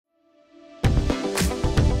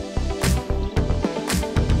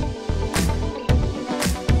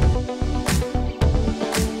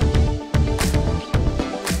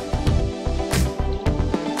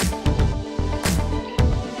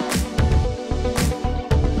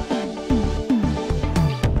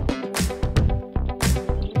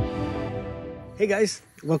Hey guys,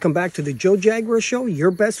 welcome back to the Joe Jaguar Show, your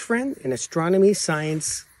best friend in astronomy,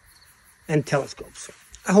 science, and telescopes.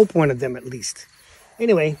 I hope one of them at least.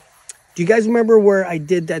 Anyway, do you guys remember where I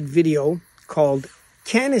did that video called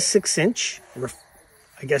Can a 6-inch,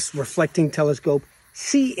 reflecting telescope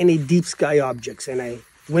see any deep sky objects? And I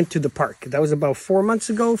went to the park. That was about 4 months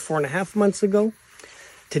ago, 4.5 months ago.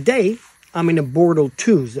 Today, I'm in a bortle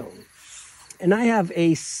 2 zone. And I have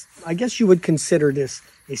I guess you would consider this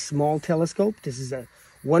a small telescope. This is a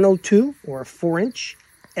 102 or a 4-inch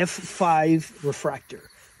f5 refractor,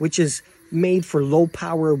 which is made for low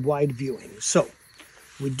power wide viewing. So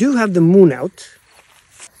we do have the moon out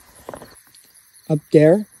up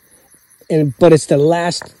there, but it's the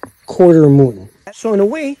last quarter moon. So in a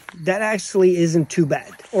way, that actually isn't too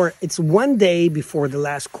bad. Or it's one day before the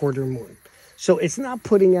last quarter moon. So it's not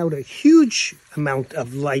putting out a huge amount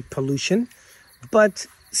of light pollution, but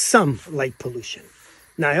some light pollution.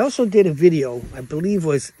 Now, I also did a video, I believe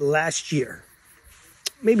was last year,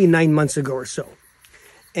 maybe 9 months ago or so.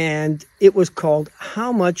 And it was called,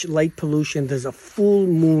 How Much Light Pollution Does a Full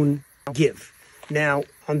Moon Give? Now,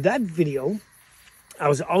 on that video, I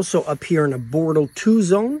was also up here in a bortle 2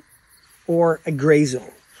 zone or a gray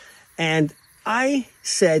zone. And I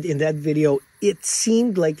said in that video, it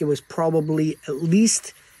seemed like it was probably at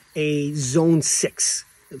least a zone 6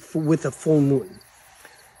 with a full moon.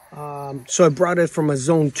 So I brought it from a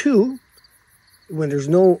zone 2, when there's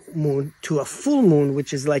no moon, to a full moon,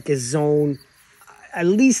 which is like a zone at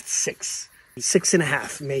least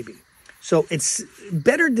 6.5 maybe. So it's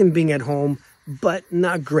better than being at home, but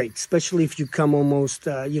not great, especially if you come almost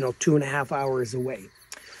 2.5 hours away.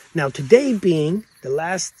 Now, today being the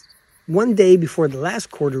last one day before the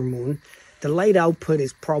last quarter moon, the light output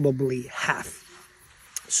is probably half.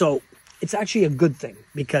 So it's actually a good thing,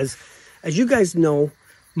 because as you guys know,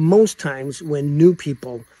 most times when new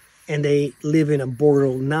people and they live in a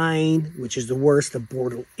bortle 9, which is the worst, a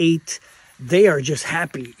bortle 8, they are just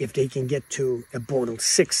happy if they can get to a bortle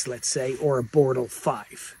 6, let's say, or a bortle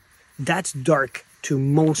 5. That's dark to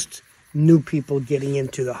most new people getting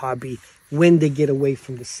into the hobby when they get away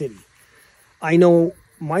from the city. I know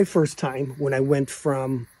my first time when I went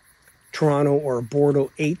from Toronto or a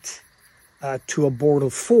bortle 8 to a bortle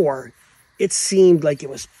 4, it seemed like it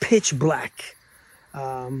was pitch black.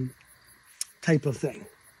 Type of thing.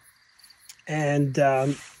 And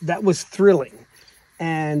that was thrilling.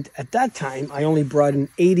 And at that time, I only brought an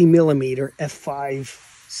 80 millimeter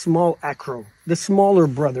f5 small acro, the smaller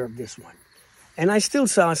brother of this one. And I still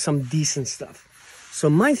saw some decent stuff. So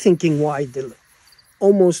my thinking why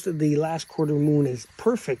almost the last quarter moon is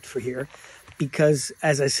perfect for here, because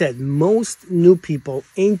as I said, most new people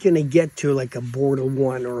ain't going to get to like a bortle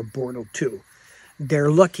 1 or a bortle 2.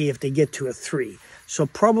 They're lucky if they get to a 3. So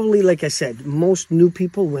probably, like I said, most new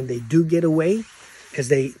people, when they do get away, because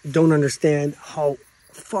they don't understand how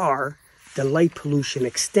far the light pollution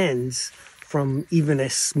extends from even a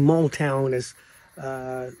small town as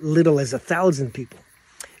little as 1,000 people.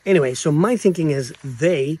 Anyway, so my thinking is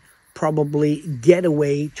they probably get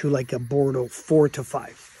away to like a bortle 4 to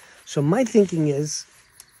 5. So my thinking is,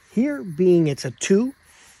 here being it's a 2,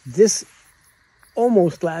 this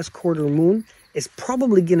almost last quarter moon is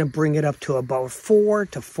probably going to bring it up to about 4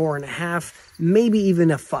 to 4.5, maybe even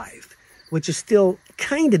a 5, which is still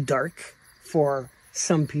kind of dark for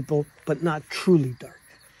some people, but not truly dark.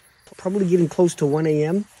 Probably getting close to 1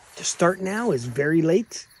 a.m. To start now is very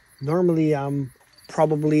late. Normally,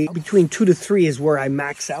 probably between 2 to 3 is where I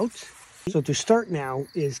max out. So to start now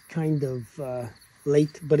is kind of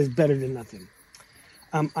late, but it's better than nothing.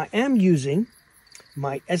 I am using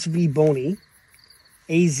my SV Bony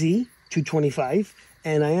AZ 225,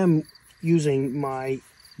 and I am using my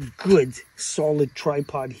good solid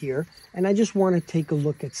tripod here, and I just want to take a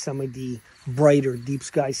look at some of the brighter deep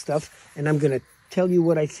sky stuff, and I'm going to tell you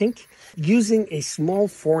what I think. Using a small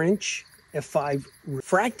 4-inch f5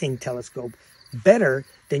 refracting telescope better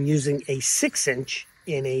than using a 6-inch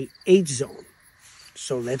in a 8 zone.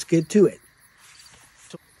 So let's get to it.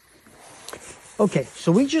 Okay,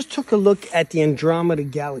 so we just took a look at the Andromeda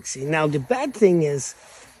Galaxy. Now the bad thing is,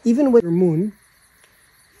 even with the moon,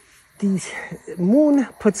 the moon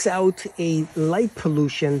puts out a light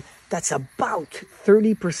pollution that's about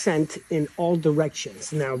 30% in all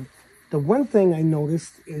directions. Now, the one thing I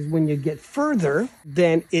noticed is when you get further,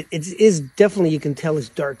 then it is definitely, you can tell it's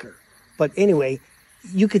darker. But anyway,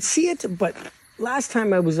 you could see it, but last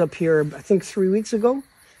time I was up here, I think 3 weeks ago,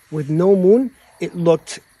 with no moon, it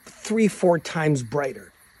looked 3-4 times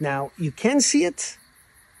brighter. Now, you can see it.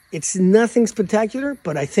 It's nothing spectacular,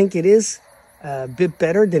 but I think it is a bit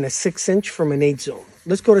better than a 6-inch from an 8 zone.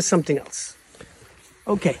 Let's go to something else.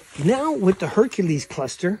 Okay, now with the Hercules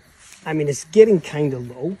cluster, I mean, it's getting kind of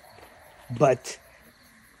low, but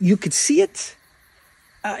you could see it.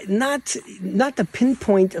 Not the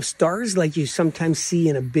pinpoint of stars like you sometimes see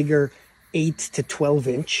in a bigger 8 to 12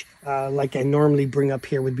 inch, like I normally bring up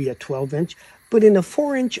here would be a 12 inch, but in a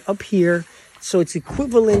 4 inch up here, so it's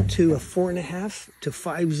equivalent to a 4.5 to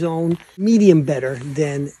 5 zone, medium better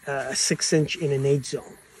than a 6 inch in an 8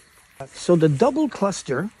 zone. So the double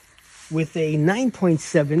cluster with a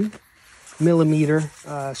 9.7 millimeter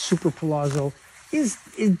super palazzo is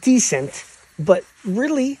decent, but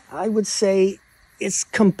really I would say it's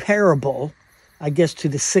comparable, I guess, to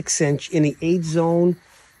the 6 inch in the 8 zone.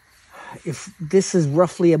 If this is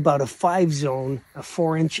roughly about a 5 zone, a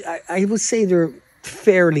 4 inch, I would say they're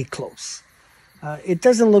fairly close. It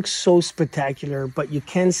doesn't look so spectacular, but you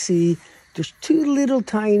can see there's two little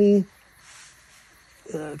tiny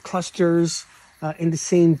clusters in the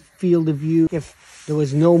same field of view. If there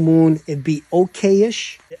was no moon, it'd be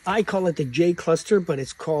okay-ish. I call it the J cluster, but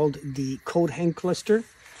it's called the coat hang cluster.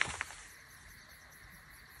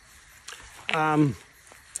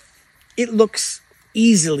 It looks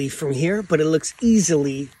easily from here, but it looks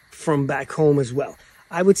easily from back home as well.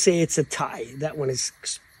 I would say it's a tie. That one is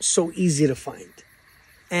so easy to find.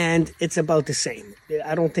 And it's about the same.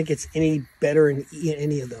 I don't think it's any better in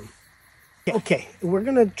any of them. Okay, we're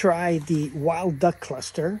gonna try the wild duck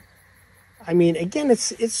cluster. I mean, again,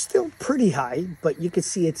 it's still pretty high, but you can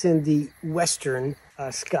see it's in the western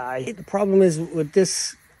sky. The problem is with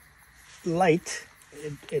this light,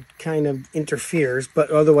 it kind of interferes, but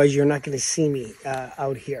otherwise you're not going to see me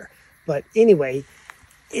out here. But anyway,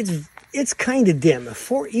 it's kind of dim.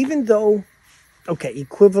 Even though, okay,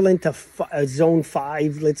 equivalent to zone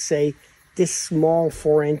 5, let's say, this small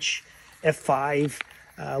 4 inch f5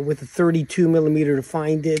 with a 32 millimeter to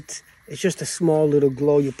find it. It's just a small little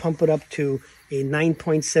glow. You pump it up to a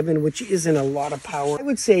 9.7, which isn't a lot of power. I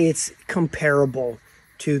would say it's comparable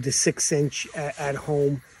to the 6 inch at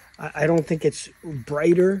home. I don't think it's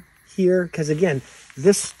brighter here because, again,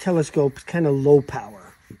 this telescope is kind of low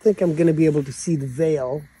power. I think I'm going to be able to see the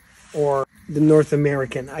Veil or the North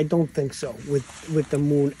American. I don't think so with the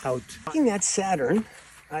moon out. Looking at Saturn,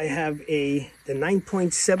 I have the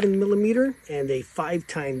 9.7 millimeter and a 5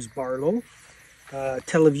 times Barlow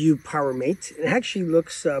Teleview PowerMate. It actually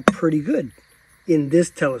looks pretty good in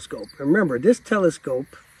this telescope. Remember, this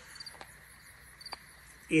telescope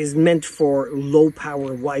is meant for low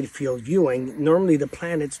power wide field viewing. Normally the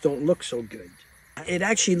planets don't look so good. It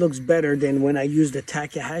actually looks better than when I used the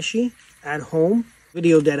Takahashi at home.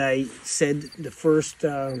 Video that I said the first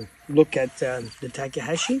look at the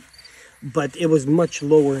Takahashi, but it was much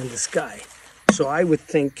lower in the sky. So I would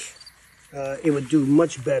think it would do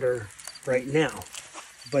much better right now.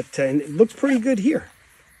 But it looks pretty good here.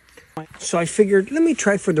 So I figured, let me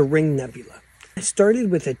try for the Ring Nebula. I started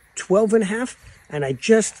with a 12.5, and I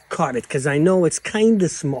just caught it because I know it's kind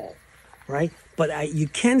of small, right? But you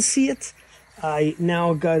can see it. I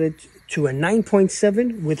now got it to a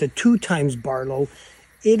 9.7 with a 2 times Barlow.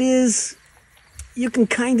 It is, you can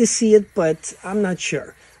kind of see it, but I'm not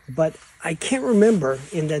sure. But I can't remember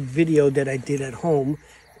in that video that I did at home,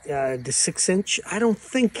 the 6 inch, I don't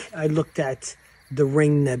think I looked at the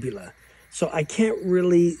Ring Nebula. So I can't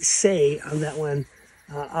really say on that one.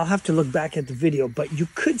 I'll have to look back at the video, but you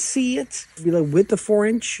could see it with the 4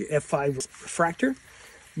 inch f5 refractor,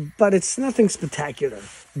 but it's nothing spectacular,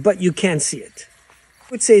 but you can see it.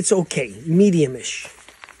 I would say it's okay, medium-ish.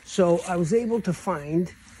 So I was able to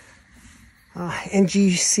find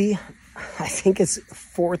NGC, I think it's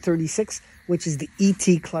 436, which is the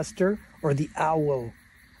ET cluster or the owl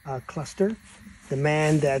cluster, the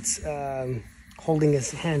man that's holding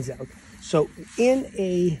his hands out. So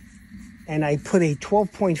and I put a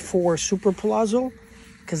 12.4 super palazzo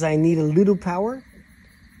because I need a little power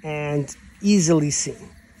and easily seen.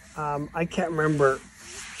 I can't remember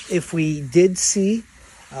if we did see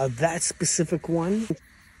that specific one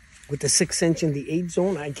with the 6 inch in the 8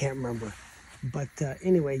 zone. I can't remember. But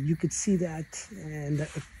anyway, you could see that. And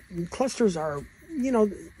clusters are,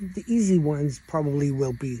 the easy ones probably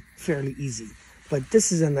will be fairly easy. But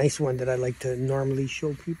this is a nice one that I like to normally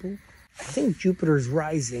show people. I think Jupiter's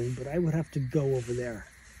rising, but I would have to go over there.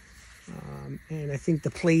 And I think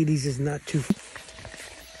the Pleiades is not too...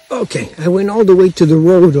 Okay, I went all the way to the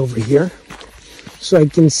road over here so I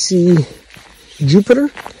can see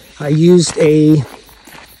Jupiter. I used a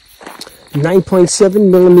 9.7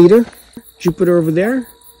 millimeter Jupiter over there,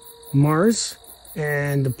 Mars,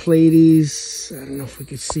 and the Pleiades. I don't know if we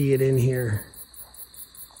could see it in here.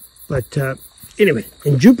 But anyway,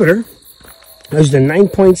 in Jupiter, I used a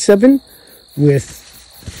 9.7 with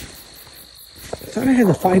thought I had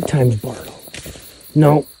the 5 times bortle.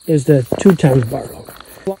 No, there's the 2 times bortle.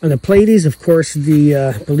 On the Pleiades, of course,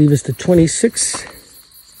 I believe it's the 26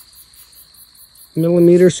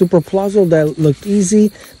 millimeter super plazo. That looked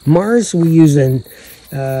easy. Mars, we use a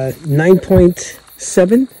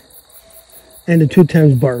 9.7 and the 2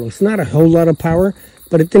 times bortle. It's not a whole lot of power,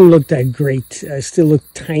 but it didn't look that great. It still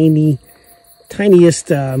looked tiny,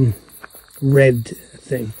 tiniest red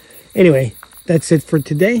thing. Anyway, that's it for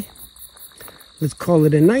today. Let's call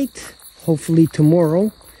it a night. Hopefully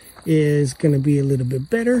tomorrow is going to be a little bit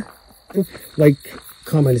better. Like,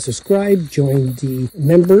 comment, and subscribe. Join the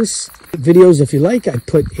members videos if you like. I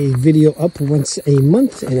put a video up once a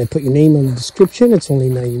month, and I put your name on the description. It's only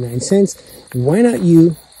 99 cents. Why not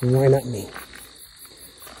you? Why not me?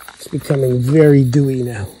 It's becoming very dewy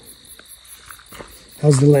now.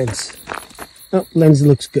 How's the lens? Oh, lens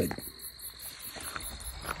looks good.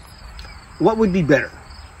 What would be better?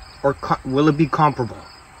 Or will it be comparable?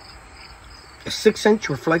 A 6-inch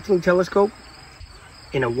reflecting telescope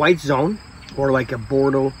in a white zone, or like a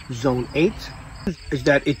bortle zone 8, is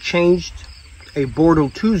that it changed a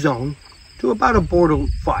bortle 2 zone to about a bortle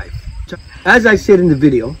 5. As I said in the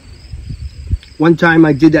video, one time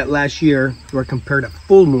I did that last year where I compared a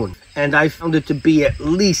full moon, and I found it to be at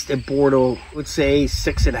least a bortle, let's say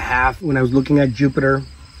 6.5. When I was looking at Jupiter,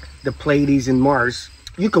 the Pleiades, and Mars,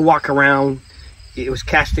 you could walk around, it was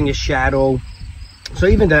casting a shadow. So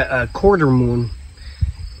even the quarter moon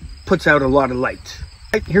puts out a lot of light.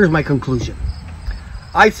 Here's my conclusion.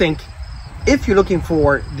 I think if you're looking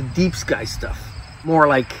for the deep sky stuff, more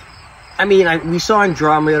like, we saw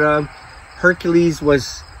Andromeda, Hercules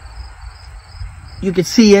was, you could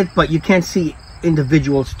see it, but you can't see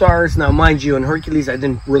individual stars. Now, mind you, in Hercules, I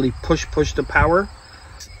didn't really push the power.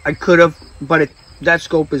 I could have, but that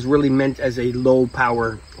scope is really meant as a low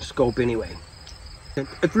power scope anyway.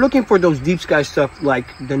 If you're looking for those deep sky stuff like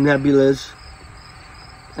the nebulas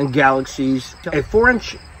and galaxies, a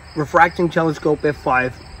 4-inch refracting telescope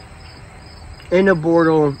f5 in a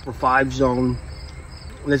bortle 5 zone,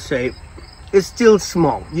 let's say, is still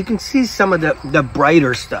small. You can see some of the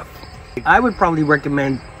brighter stuff. I would probably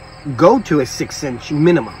recommend go to a 6-inch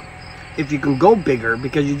minimum if you can go bigger,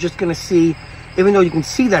 because you're just going to see, even though you can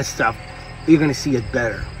see that stuff, you're going to see it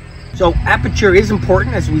better. So aperture is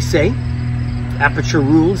important, as we say. Aperture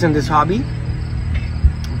rules in this hobby,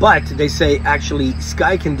 but they say actually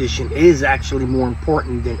sky condition is actually more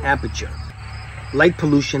important than aperture. Light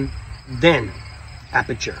pollution, then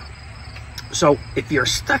aperture. So if you're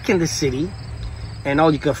stuck in the city and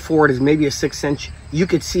all you can afford is maybe a 6-inch, you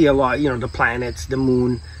could see a lot, the planets, the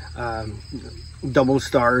moon, double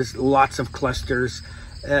stars, lots of clusters.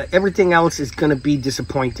 Everything else is going to be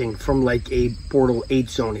disappointing from like a bortle 8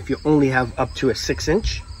 zone if you only have up to a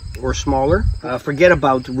 6-inch or smaller. Forget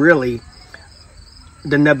about really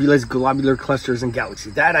the nebulous, globular clusters and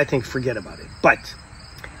galaxies. That, I think, forget about it. But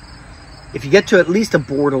if you get to at least a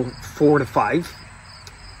bortle 4 to 5,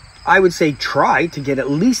 I would say try to get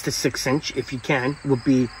at least a 6-inch if you can. Would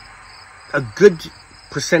be a good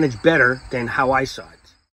percentage better than how I saw it.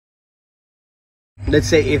 Let's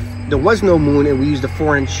say if there was no moon and we used a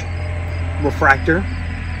 4-inch refractor,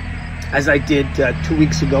 as I did 2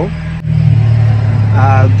 weeks ago,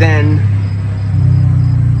 then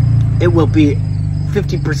it will be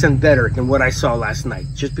 50% better than what I saw last night,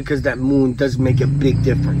 just because that moon does make a big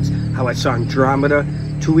difference. How I saw Andromeda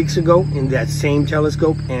 2 weeks ago in that same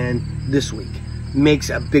telescope and this week makes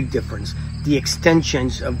a big difference. The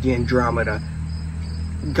extensions of the Andromeda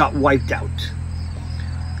got wiped out.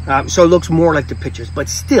 So it looks more like the pictures, but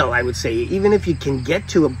still, I would say, even if you can get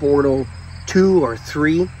to a bortle 2 or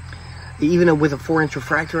 3, even with a 4-inch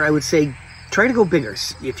refractor, I would say try to go bigger.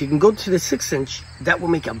 If you can go to the 6-inch, that will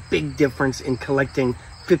make a big difference in collecting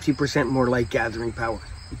 50% more light gathering power.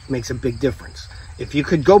 It makes a big difference. If you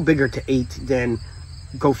could go bigger to 8, then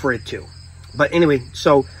go for it too. But anyway,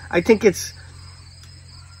 so I think it's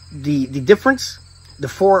the difference. The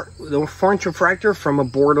 4-inch refractor from a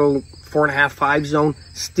bortle 4.5, 5 zone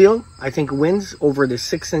still, I think, wins over the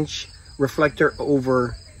 6-inch reflector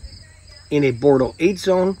over in a bortle 8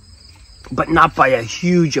 zone, but not by a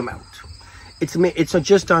huge amount. It's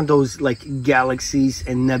just on those like galaxies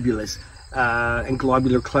and nebulas and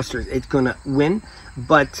globular clusters. It's gonna win,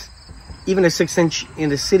 but even a 6-inch in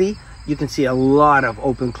the city, you can see a lot of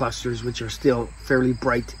open clusters which are still fairly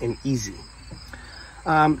bright and easy.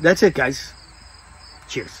 That's it, guys.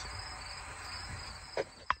 Cheers.